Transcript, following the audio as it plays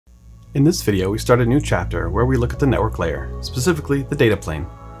In this video, we start a new chapter where we look at the network layer, specifically the data plane.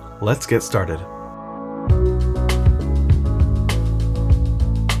 Let's get started.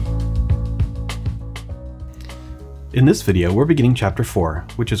 In this video, we're beginning chapter 4,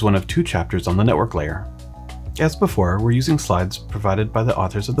 which is one of two chapters on the network layer. As before, we're using slides provided by the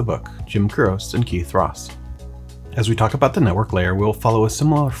authors of the book, Jim Kurose and Keith Ross. As we talk about the network layer, we'll follow a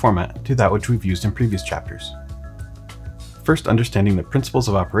similar format to that which we've used in previous chapters. First, understanding the principles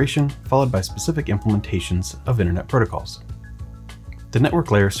of operation, followed by specific implementations of Internet protocols. The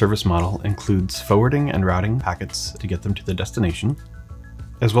network layer service model includes forwarding and routing packets to get them to the destination,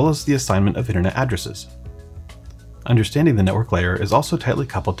 as well as the assignment of Internet addresses. Understanding the network layer is also tightly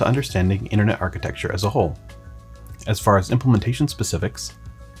coupled to understanding Internet architecture as a whole. As far as implementation specifics,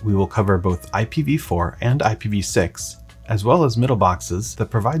 we will cover both IPv4 and IPv6, as well as middle boxes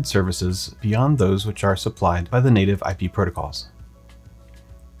that provide services beyond those which are supplied by the native IP protocols.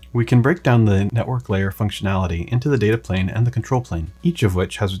 We can break down the network layer functionality into the data plane and the control plane, each of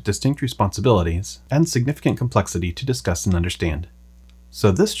which has distinct responsibilities and significant complexity to discuss and understand.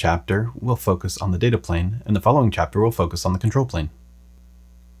 So this chapter will focus on the data plane, and the following chapter will focus on the control plane.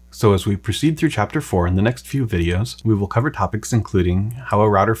 So as we proceed through chapter 4 in the next few videos, we will cover topics including how a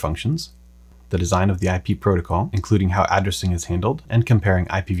router functions, the design of the IP protocol, including how addressing is handled, and comparing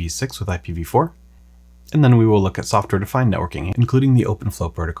IPv6 with IPv4. And then we will look at software-defined networking, including the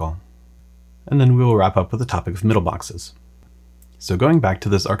OpenFlow protocol. And then we will wrap up with the topic of middle boxes. So going back to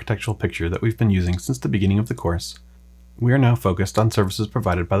this architectural picture that we've been using since the beginning of the course, we are now focused on services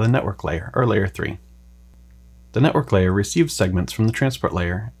provided by the network layer, or layer 3. The network layer receives segments from the transport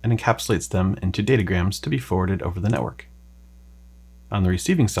layer and encapsulates them into datagrams to be forwarded over the network. On the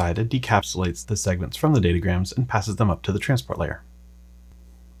receiving side, it decapsulates the segments from the datagrams and passes them up to the transport layer.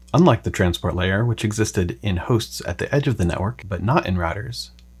 Unlike the transport layer, which existed in hosts at the edge of the network, but not in routers,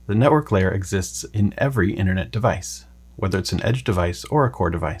 the network layer exists in every internet device, whether it's an edge device or a core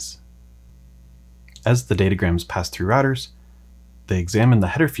device. As the datagrams pass through routers, they examine the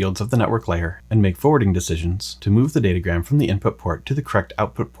header fields of the network layer and make forwarding decisions to move the datagram from the input port to the correct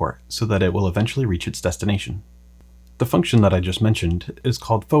output port so that it will eventually reach its destination. The function that I just mentioned is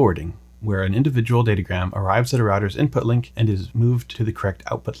called forwarding, where an individual datagram arrives at a router's input link and is moved to the correct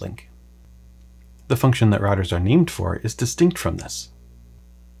output link. The function that routers are named for is distinct from this.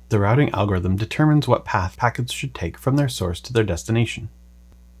 The routing algorithm determines what path packets should take from their source to their destination.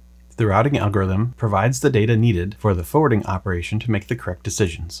 The routing algorithm provides the data needed for the forwarding operation to make the correct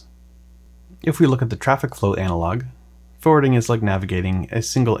decisions. If we look at the traffic flow analog, forwarding is like navigating a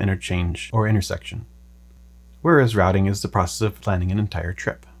single interchange or intersection, whereas routing is the process of planning an entire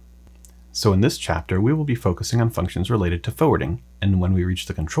trip. So in this chapter, we will be focusing on functions related to forwarding, and when we reach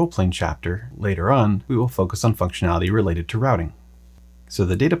the control plane chapter later on, we will focus on functionality related to routing. So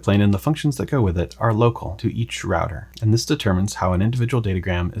the data plane and the functions that go with it are local to each router, and this determines how an individual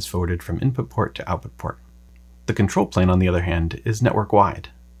datagram is forwarded from input port to output port. The control plane, on the other hand, is network-wide.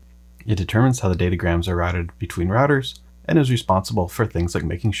 It determines how the datagrams are routed between routers, and is responsible for things like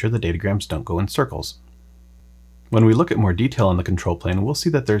making sure the datagrams don't go in circles. When we look at more detail on the control plane, we'll see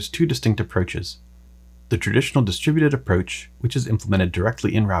that there's two distinct approaches. The traditional distributed approach, which is implemented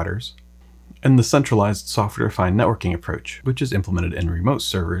directly in routers, and the centralized software-defined networking approach, which is implemented in remote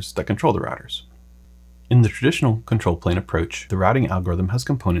servers that control the routers. In the traditional control plane approach, the routing algorithm has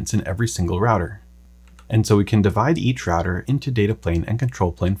components in every single router, and so we can divide each router into data plane and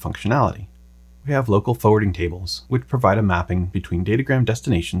control plane functionality. We have local forwarding tables, which provide a mapping between datagram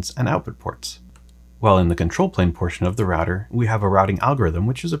destinations and output ports. While in the control plane portion of the router, we have a routing algorithm,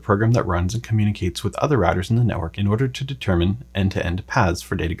 which is a program that runs and communicates with other routers in the network in order to determine end-to-end paths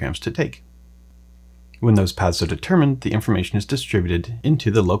for datagrams to take. When those paths are determined, the information is distributed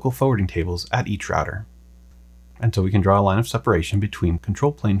into the local forwarding tables at each router. And so we can draw a line of separation between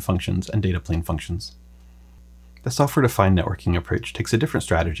control plane functions and data plane functions. The software-defined networking approach takes a different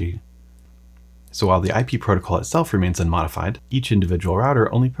strategy. So while the IP protocol itself remains unmodified, each individual router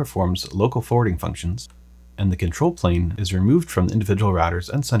only performs local forwarding functions, and the control plane is removed from the individual routers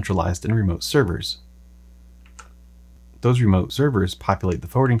and centralized in remote servers. Those remote servers populate the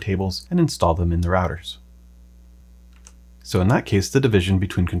forwarding tables and install them in the routers. So in that case, the division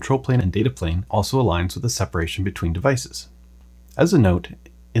between control plane and data plane also aligns with the separation between devices. As a note,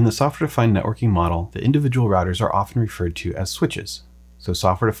 in the software-defined networking model, the individual routers are often referred to as switches, so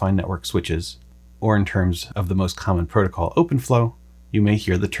software-defined network switches, or in terms of the most common protocol, OpenFlow, you may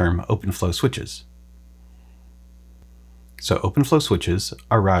hear the term OpenFlow switches. So OpenFlow switches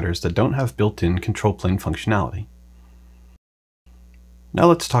are routers that don't have built-in control plane functionality. Now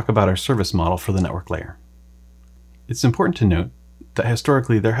let's talk about our service model for the network layer. It's important to note that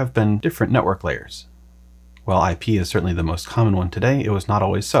historically there have been different network layers. While IP is certainly the most common one today, it was not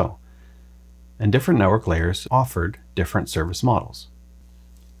always so, and different network layers offered different service models.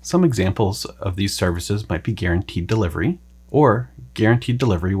 Some examples of these services might be guaranteed delivery, or guaranteed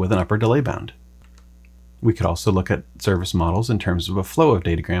delivery with an upper delay bound. We could also look at service models in terms of a flow of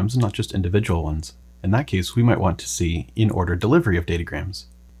datagrams and not just individual ones. In that case, we might want to see in-order delivery of datagrams,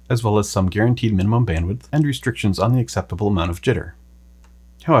 as well as some guaranteed minimum bandwidth and restrictions on the acceptable amount of jitter.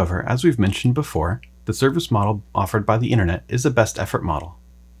 However, as we've mentioned before, the service model offered by the internet is a best effort model,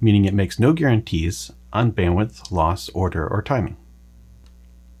 meaning it makes no guarantees on bandwidth, loss, order, or timing.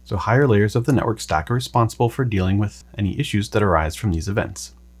 So higher layers of the network stack are responsible for dealing with any issues that arise from these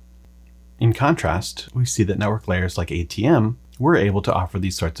events. In contrast, we see that network layers like ATM were able to offer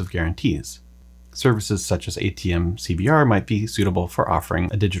these sorts of guarantees. Services such as ATM CBR might be suitable for offering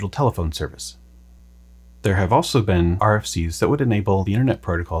a digital telephone service. There have also been RFCs that would enable the Internet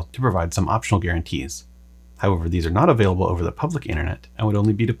Protocol to provide some optional guarantees. However, these are not available over the public internet and would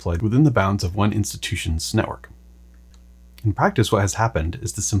only be deployed within the bounds of one institution's network. In practice, what has happened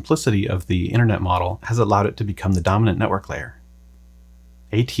is the simplicity of the internet model has allowed it to become the dominant network layer.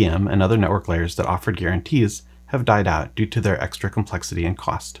 ATM and other network layers that offered guarantees have died out due to their extra complexity and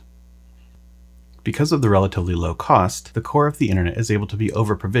cost. Because of the relatively low cost, the core of the internet is able to be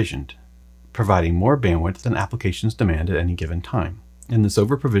over-provisioned, providing more bandwidth than applications demand at any given time. And this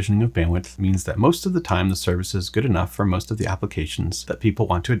over-provisioning of bandwidth means that most of the time the service is good enough for most of the applications that people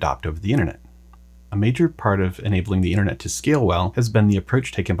want to adopt over the internet. A major part of enabling the internet to scale well has been the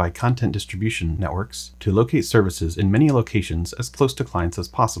approach taken by content distribution networks to locate services in many locations as close to clients as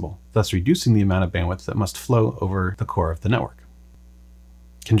possible, thus reducing the amount of bandwidth that must flow over the core of the network.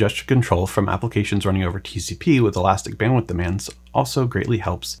 Congestion control from applications running over TCP with elastic bandwidth demands also greatly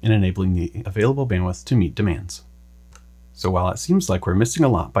helps in enabling the available bandwidth to meet demands. So while it seems like we're missing a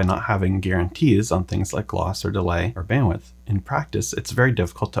lot by not having guarantees on things like loss or delay or bandwidth, in practice it's very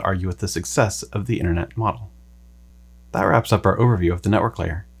difficult to argue with the success of the internet model. That wraps up our overview of the network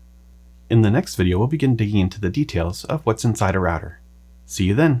layer. In the next video, we'll begin digging into the details of what's inside a router. See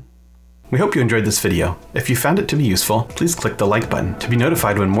you then! We hope you enjoyed this video. If you found it to be useful, please click the like button. To be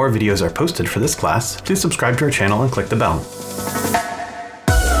notified when more videos are posted for this class, please subscribe to our channel and click the bell.